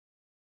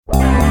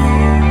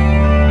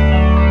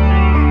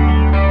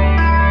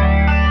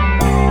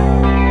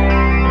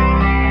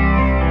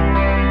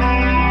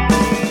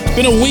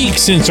It's been a week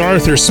since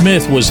Arthur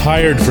Smith was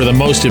hired for the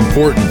most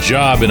important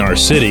job in our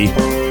city,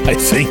 I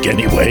think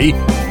anyway.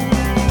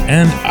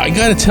 And I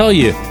gotta tell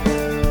you,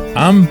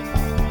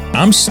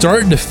 I'm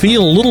starting to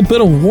feel a little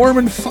bit of warm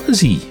and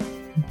fuzzy.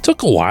 It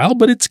took a while,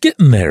 but it's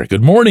getting there.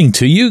 Good morning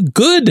to you.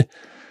 Good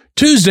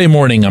Tuesday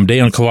morning. I'm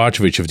Dejan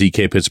Kovacevic of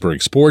DK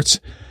Pittsburgh Sports.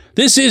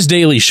 This is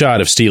Daily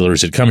Shot of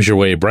Steelers. It comes your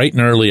way bright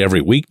and early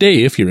every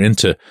weekday if you're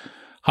into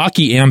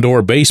hockey and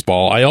or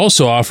baseball. I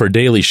also offer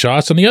daily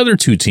shots on the other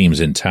two teams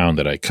in town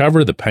that I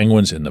cover, the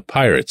Penguins and the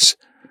Pirates.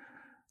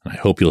 I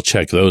hope you'll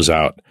check those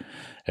out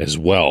as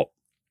well.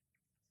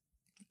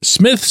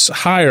 Smith's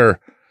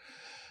hire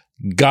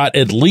got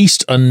at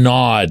least a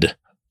nod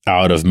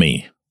out of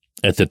me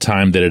at the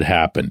time that it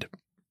happened.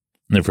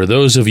 And for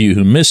those of you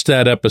who missed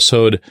that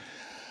episode,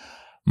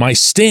 my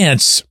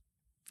stance,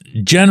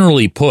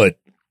 generally put,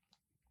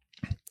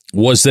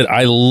 was that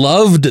I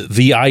loved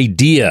the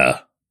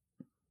idea,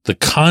 the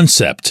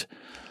concept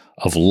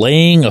of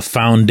laying a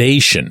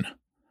foundation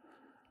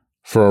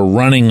for a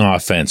running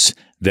offense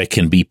that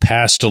can be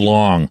passed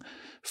along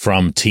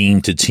from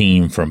team to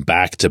team, from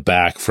back to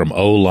back, from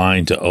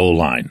O-line to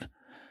O-line.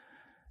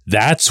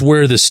 That's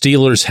where the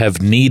Steelers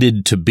have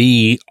needed to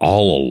be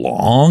all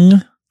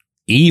along,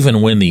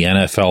 even when the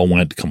NFL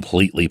went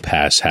completely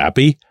pass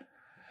happy.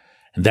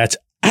 And that's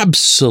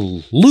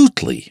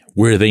absolutely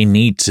where they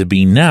need to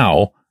be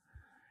now,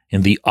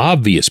 in the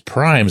obvious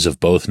primes of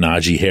both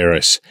Najee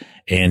Harris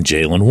and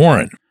Jaylen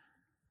Warren.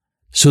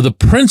 So the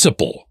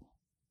principle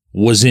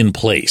was in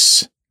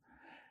place,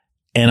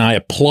 and I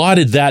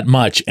applauded that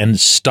much and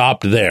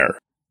stopped there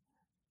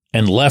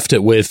and left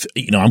it with,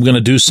 I'm going to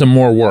do some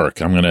more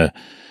work. I'm going to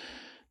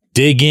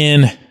dig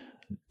in,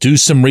 do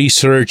some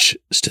research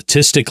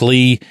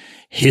statistically,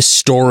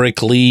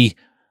 historically,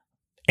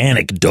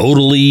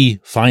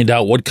 anecdotally, find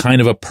out what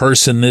kind of a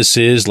person this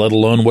is, let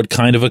alone what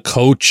kind of a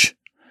coach.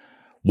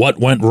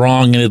 What went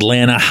wrong in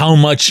Atlanta? How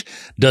much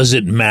does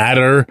it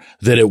matter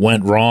that it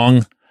went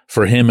wrong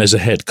for him as a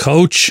head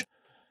coach?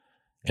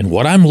 And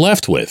what I'm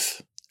left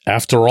with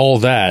after all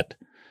that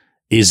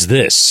is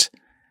this.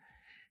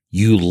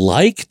 You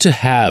like to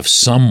have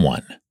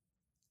someone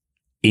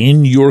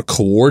in your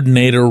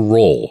coordinator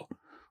role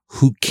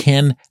who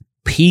can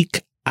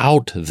peek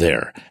out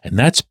there. And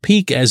that's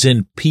peek as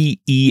in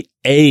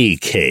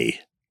P-E-A-K,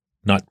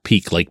 not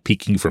peek like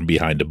peeking from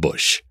behind a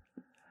bush.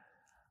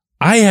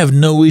 I have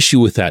no issue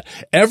with that.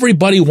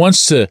 Everybody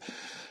wants to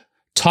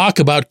talk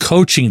about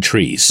coaching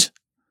trees.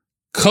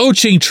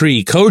 Coaching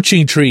tree,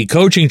 coaching tree,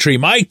 coaching tree.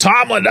 Mike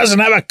Tomlin doesn't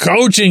have a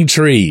coaching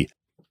tree.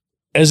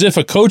 As if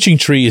a coaching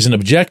tree is an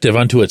objective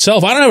unto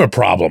itself. I don't have a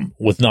problem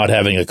with not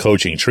having a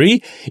coaching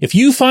tree. If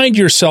you find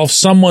yourself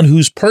someone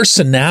whose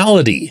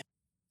personality,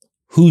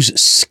 whose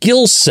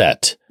skill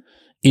set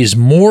is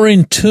more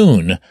in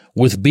tune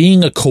with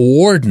being a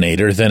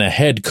coordinator than a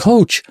head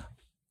coach,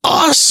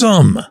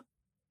 awesome.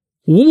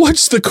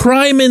 What's the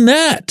crime in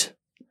that?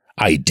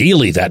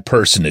 Ideally, that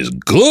person is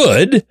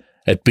good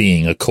at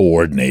being a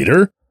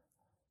coordinator.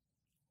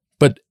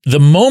 But the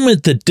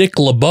moment that Dick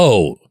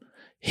LeBeau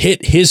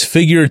hit his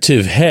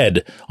figurative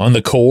head on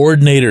the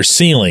coordinator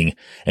ceiling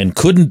and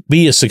couldn't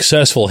be a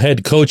successful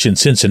head coach in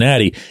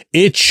Cincinnati,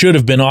 it should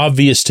have been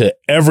obvious to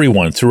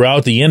everyone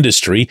throughout the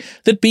industry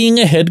that being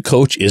a head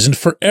coach isn't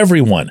for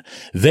everyone.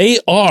 They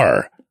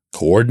are,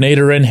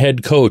 coordinator and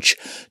head coach,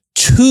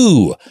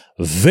 two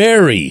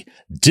very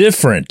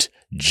different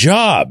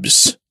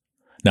jobs.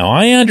 Now,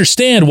 I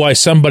understand why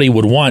somebody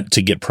would want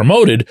to get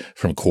promoted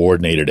from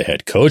coordinator to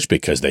head coach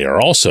because they are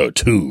also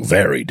two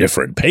very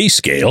different pay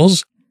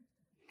scales.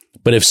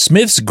 But if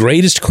Smith's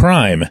greatest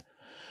crime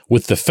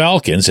with the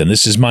Falcons, and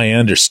this is my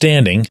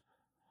understanding,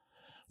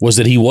 was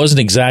that he wasn't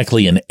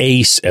exactly an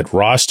ace at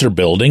roster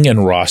building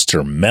and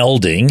roster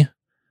melding,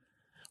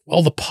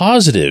 well, the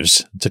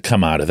positives to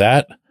come out of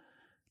that,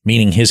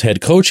 meaning his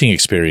head coaching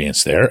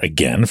experience there,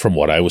 again, from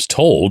what I was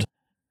told,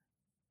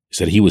 is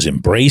that he was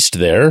embraced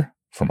there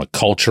from a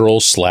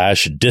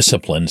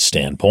cultural/discipline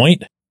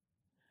standpoint,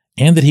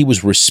 and that he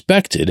was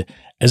respected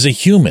as a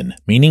human,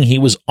 meaning he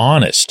was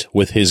honest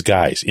with his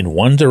guys in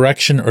one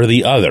direction or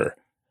the other.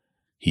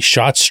 He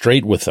shot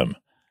straight with them.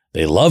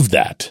 They loved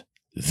that.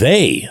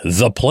 They,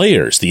 the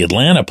players, the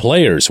Atlanta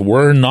players,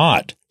 were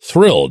not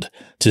thrilled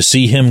to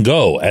see him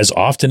go, as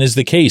often is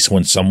the case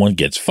when someone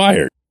gets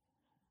fired.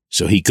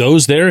 So he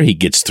goes there, he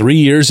gets 3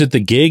 years at the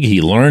gig, he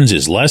learns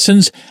his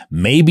lessons.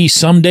 Maybe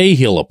someday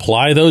he'll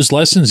apply those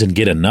lessons and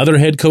get another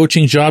head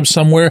coaching job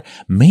somewhere.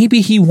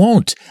 Maybe he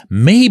won't.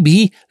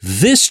 Maybe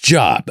this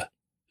job,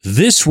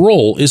 this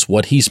role is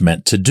what he's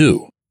meant to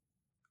do.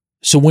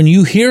 So when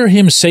you hear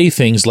him say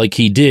things like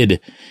he did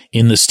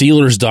in the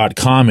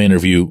Steelers.com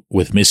interview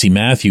with Missy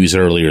Matthews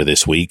earlier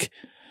this week,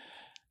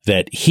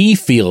 that he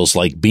feels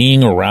like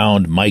being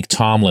around Mike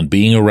Tomlin,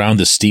 being around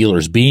the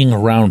Steelers, being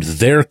around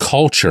their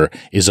culture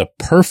is a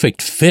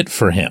perfect fit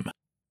for him.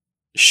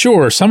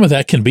 Sure, some of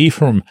that can be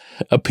from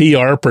a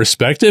PR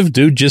perspective.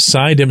 Dude just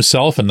signed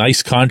himself a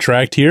nice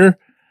contract here,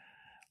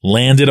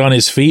 landed on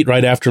his feet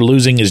right after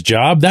losing his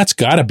job. That's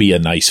got to be a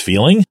nice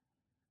feeling.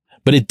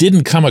 but it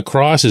didn't come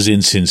across as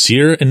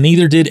insincere, and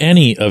neither did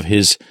any of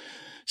his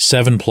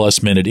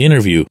 7+ minute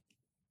interview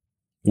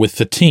with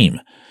the team.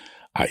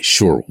 I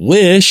sure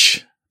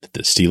wish that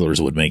the Steelers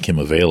would make him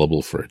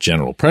available for a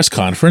general press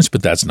conference,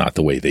 but that's not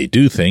the way they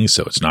do things,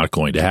 so it's not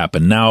going to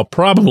happen now,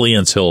 probably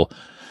until,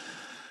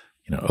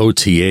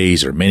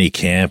 OTAs or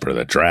minicamp or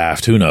the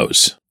draft, who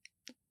knows.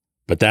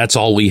 But that's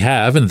all we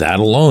have, and that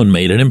alone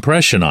made an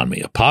impression on me,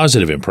 a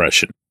positive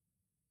impression.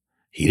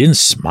 He didn't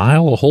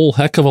smile a whole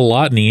heck of a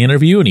lot in the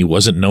interview, and he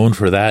wasn't known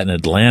for that in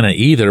Atlanta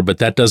either, but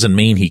that doesn't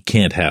mean he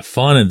can't have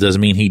fun, and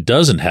doesn't mean he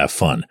doesn't have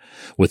fun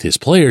with his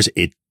players.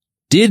 It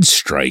did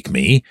strike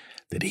me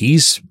that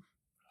he's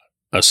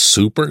a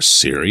super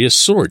serious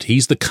sort.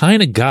 He's the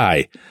kind of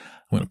guy,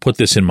 I'm going to put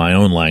this in my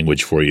own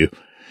language for you,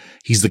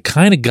 he's the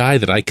kind of guy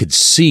that I could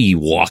see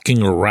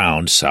walking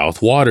around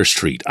South Water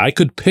Street. I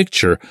could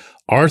picture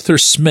Arthur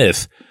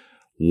Smith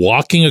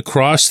walking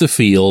across the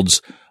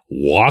fields,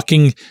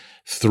 walking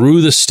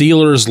through the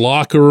Steelers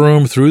locker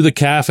room, through the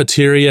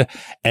cafeteria,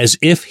 as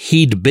if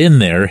he'd been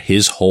there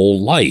his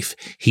whole life.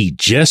 He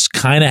just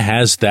kind of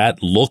has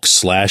that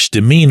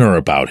look/demeanor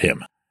about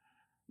him.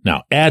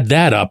 Now, add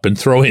that up and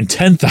throw in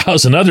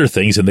 10,000 other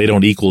things, and they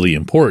don't equal the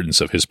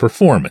importance of his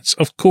performance,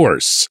 of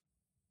course.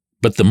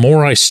 But the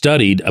more I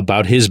studied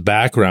about his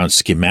background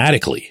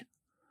schematically,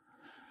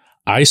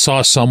 I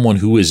saw someone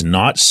who is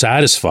not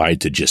satisfied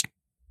to just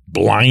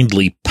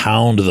blindly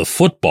pound the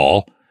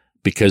football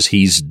because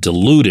he's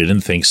deluded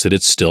and thinks that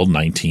it's still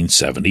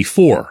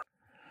 1974.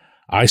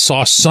 I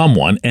saw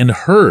someone, and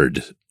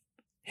heard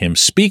him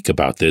speak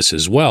about this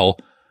as well,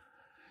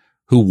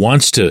 who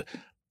wants to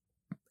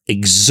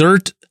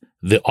exert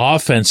the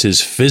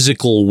offense's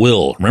physical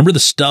will. Remember the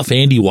stuff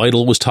Andy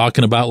Weidel was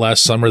talking about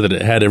last summer that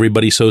it had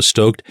everybody so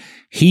stoked?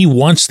 He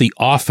wants the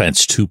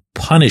offense to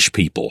punish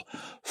people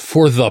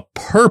for the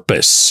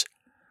purpose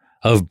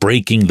of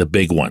breaking the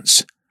big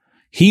ones.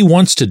 He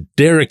wants to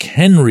Derrick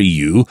Henry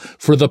you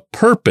for the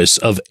purpose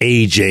of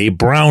A.J.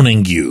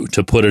 Browning you,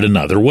 to put it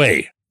another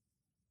way.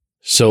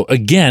 So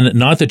again,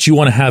 not that you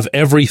want to have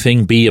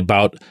everything be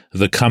about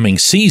the coming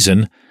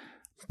season,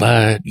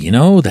 but,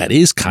 that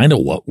is kind of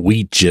what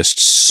we just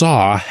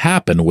saw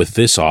happen with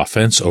this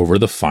offense over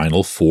the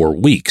final 4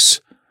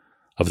 weeks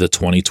of the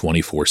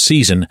 2024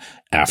 season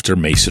after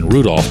Mason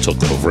Rudolph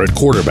took over at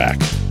quarterback.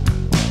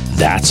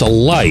 That's a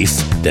life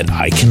that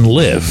I can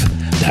live.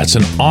 That's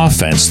an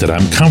offense that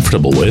I'm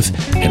comfortable with.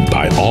 And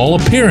by all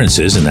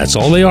appearances, and that's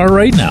all they are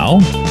right now,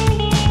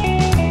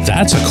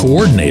 that's a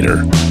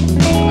coordinator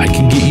I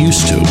can get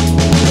used to.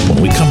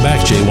 When we come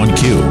back,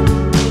 J1Q.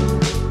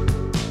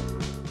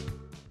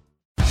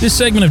 This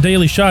segment of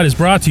Daily Shot is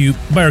brought to you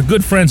by our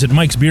good friends at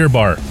Mike's Beer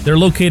Bar. They're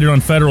located on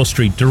Federal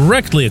Street,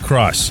 directly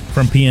across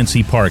from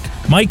PNC Park.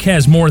 Mike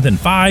has more than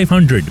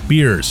 500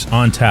 beers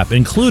on tap,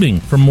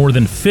 including from more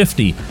than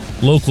 50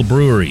 local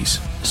breweries.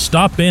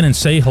 Stop in and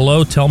say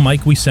hello. Tell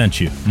Mike we sent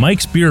you.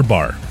 Mike's Beer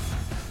Bar.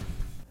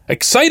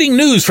 Exciting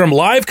news from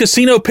Live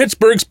Casino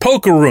Pittsburgh's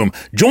Poker Room.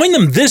 Join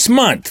them this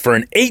month for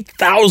an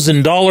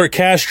 $8,000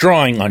 cash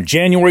drawing on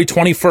January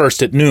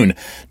 21st at noon.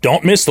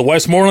 Don't miss the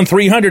Westmoreland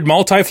 300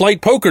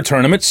 Multi-Flight Poker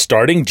Tournament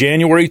starting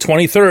January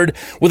 23rd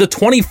with a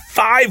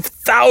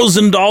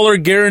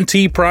 $25,000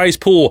 guarantee prize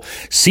pool.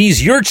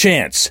 Seize your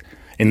chance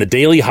in the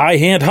daily high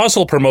hand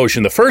hustle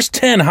promotion. The first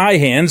 10 high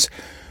hands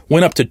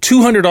win up to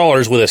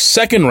 $200 with a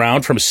second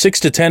round from 6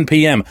 to 10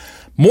 p.m.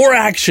 More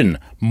action,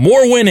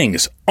 more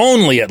winnings,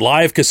 only at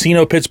Live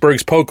Casino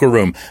Pittsburgh's Poker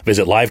Room.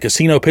 Visit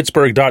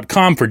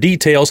livecasino.pittsburgh.com for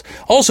details.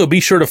 Also,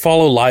 be sure to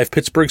follow Live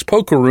Pittsburgh's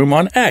Poker Room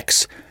on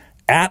X,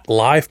 at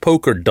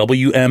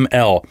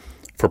LivePokerWML,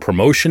 for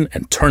promotion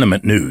and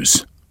tournament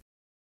news.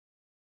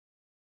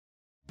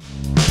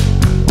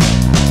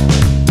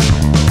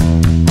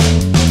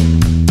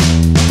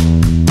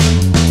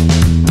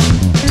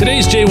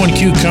 Today's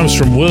J1Q comes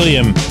from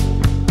William,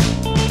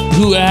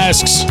 who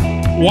asks,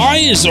 why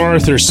is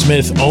Arthur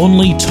Smith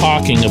only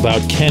talking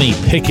about Kenny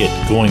Pickett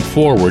going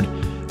forward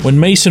when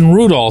Mason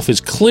Rudolph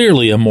is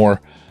clearly a more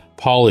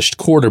polished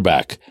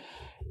quarterback?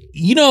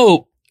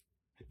 The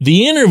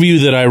interview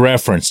that I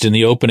referenced in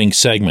the opening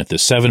segment, the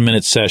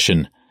 7-minute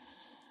session,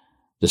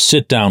 the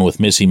sit down with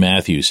Missy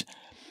Matthews,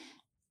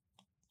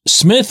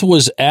 Smith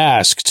was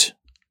asked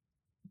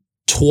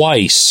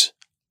twice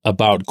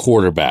about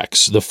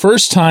quarterbacks. The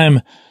first time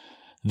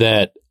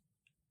that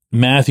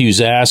Matthews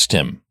asked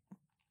him,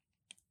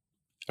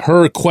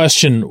 her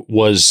question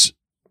was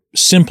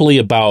simply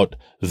about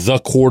the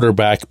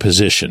quarterback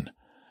position.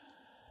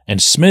 And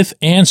Smith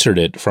answered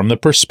it from the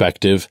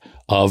perspective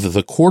of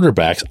the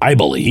quarterbacks, I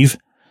believe,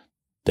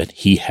 that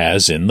he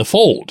has in the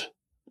fold.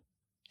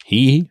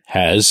 He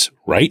has,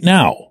 right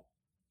now,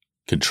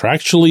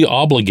 contractually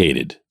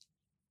obligated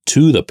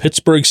to the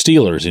Pittsburgh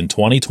Steelers in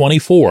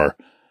 2024,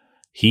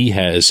 he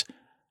has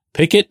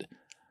Pickett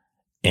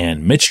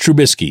and Mitch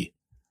Trubisky,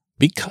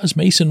 because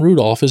Mason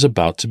Rudolph is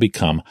about to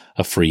become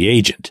a free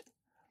agent.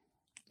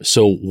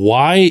 So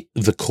why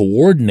the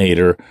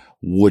coordinator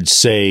would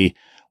say,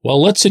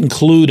 well, let's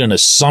include an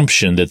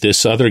assumption that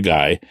this other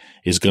guy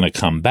is going to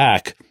come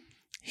back,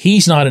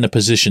 He's not in a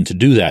position to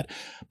do that.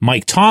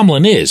 Mike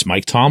Tomlin is.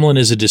 Mike Tomlin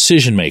is a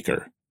decision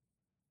maker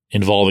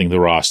involving the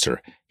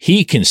roster.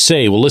 He can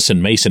say, well, listen,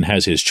 Mason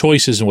has his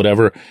choices and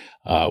whatever.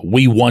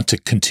 We want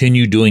to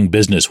continue doing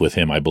business with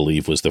him, I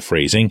believe was the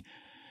phrasing.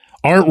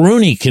 Art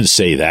Rooney can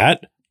say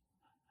that.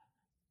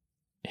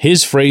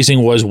 His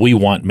phrasing was, we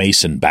want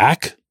Mason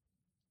back.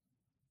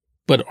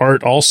 But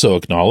Art also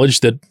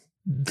acknowledged that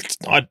it's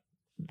not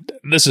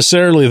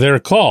necessarily their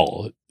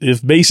call.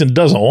 If Mason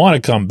doesn't want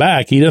to come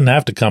back, he doesn't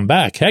have to come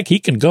back. Heck, he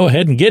can go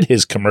ahead and get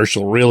his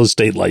commercial real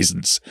estate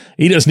license.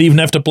 He doesn't even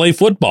have to play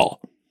football.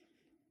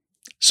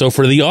 So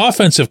for the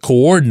offensive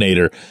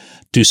coordinator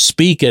to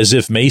speak as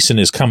if Mason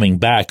is coming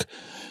back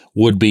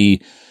would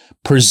be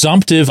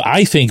presumptive,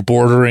 I think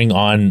bordering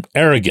on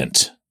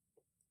arrogant,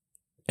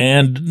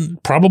 and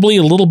probably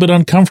a little bit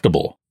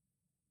uncomfortable.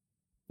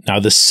 Now,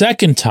 the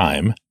second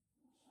time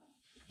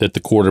that the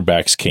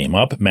quarterbacks came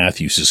up,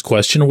 Matthews'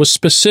 question was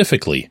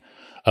specifically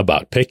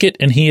about Pickett,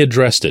 and he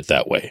addressed it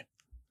that way.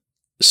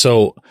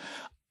 So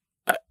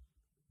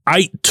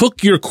I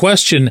took your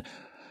question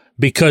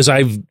because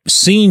I've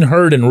seen,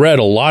 heard, and read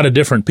a lot of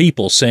different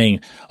people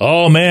saying,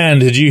 oh man,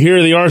 did you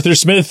hear the Arthur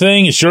Smith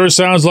thing? It sure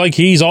sounds like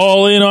he's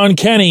all in on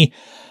Kenny.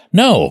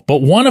 No,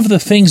 but one of the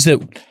things that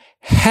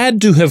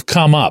had to have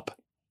come up,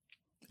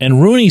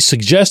 and Rooney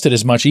suggested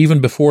as much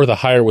even before the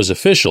hire was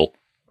official,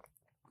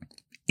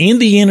 in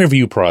the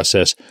interview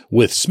process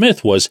with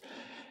Smith was,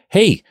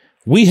 hey,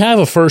 we have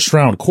a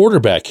first-round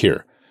quarterback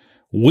here.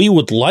 We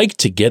would like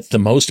to get the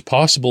most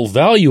possible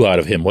value out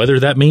of him, whether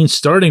that means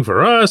starting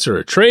for us or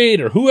a trade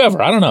or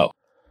whoever, I don't know.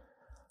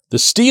 The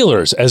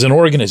Steelers, as an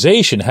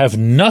organization, have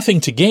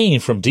nothing to gain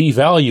from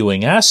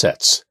devaluing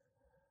assets.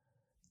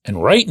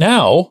 And right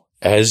now,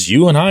 as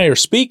you and I are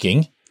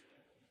speaking,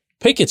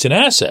 Pickett's an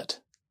asset.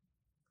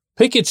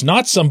 Pickett's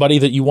not somebody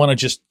that you want to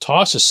just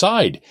toss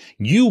aside.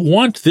 You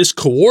want this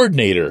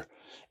coordinator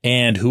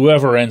and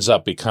whoever ends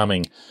up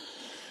becoming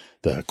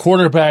the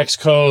quarterback's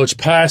coach,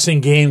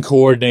 passing game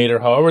coordinator,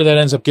 however that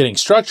ends up getting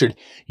structured,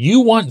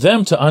 you want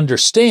them to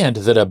understand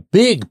that a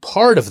big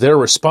part of their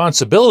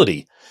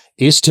responsibility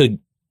is to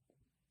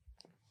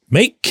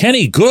make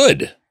Kenny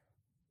good.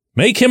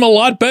 Make him a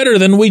lot better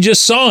than we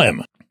just saw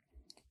him.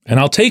 And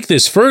I'll take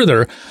this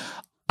further.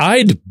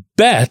 I'd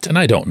bet, and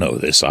I don't know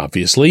this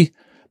obviously,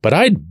 but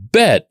I'd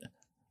bet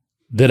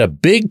that a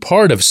big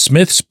part of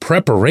Smith's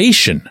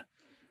preparation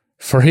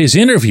for his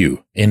interview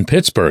in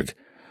Pittsburgh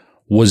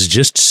was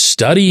just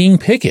studying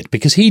Pickett,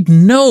 because he'd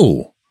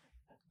know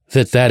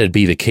that that'd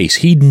be the case.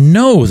 He'd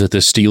know that the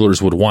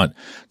Steelers would want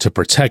to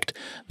protect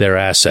their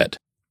asset.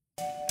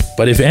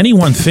 But if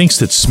anyone thinks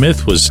that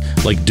Smith was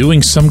like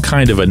doing some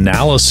kind of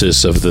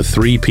analysis of the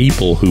three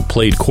people who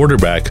played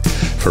quarterback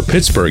for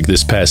Pittsburgh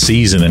this past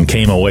season and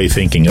came away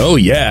thinking, oh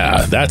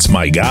yeah, that's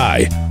my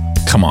guy,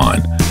 come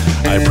on.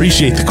 I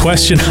appreciate the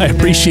question. I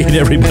appreciate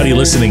everybody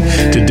listening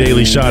to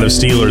Daily Shot of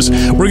Steelers.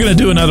 We're going to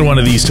do another one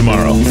of these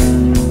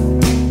tomorrow.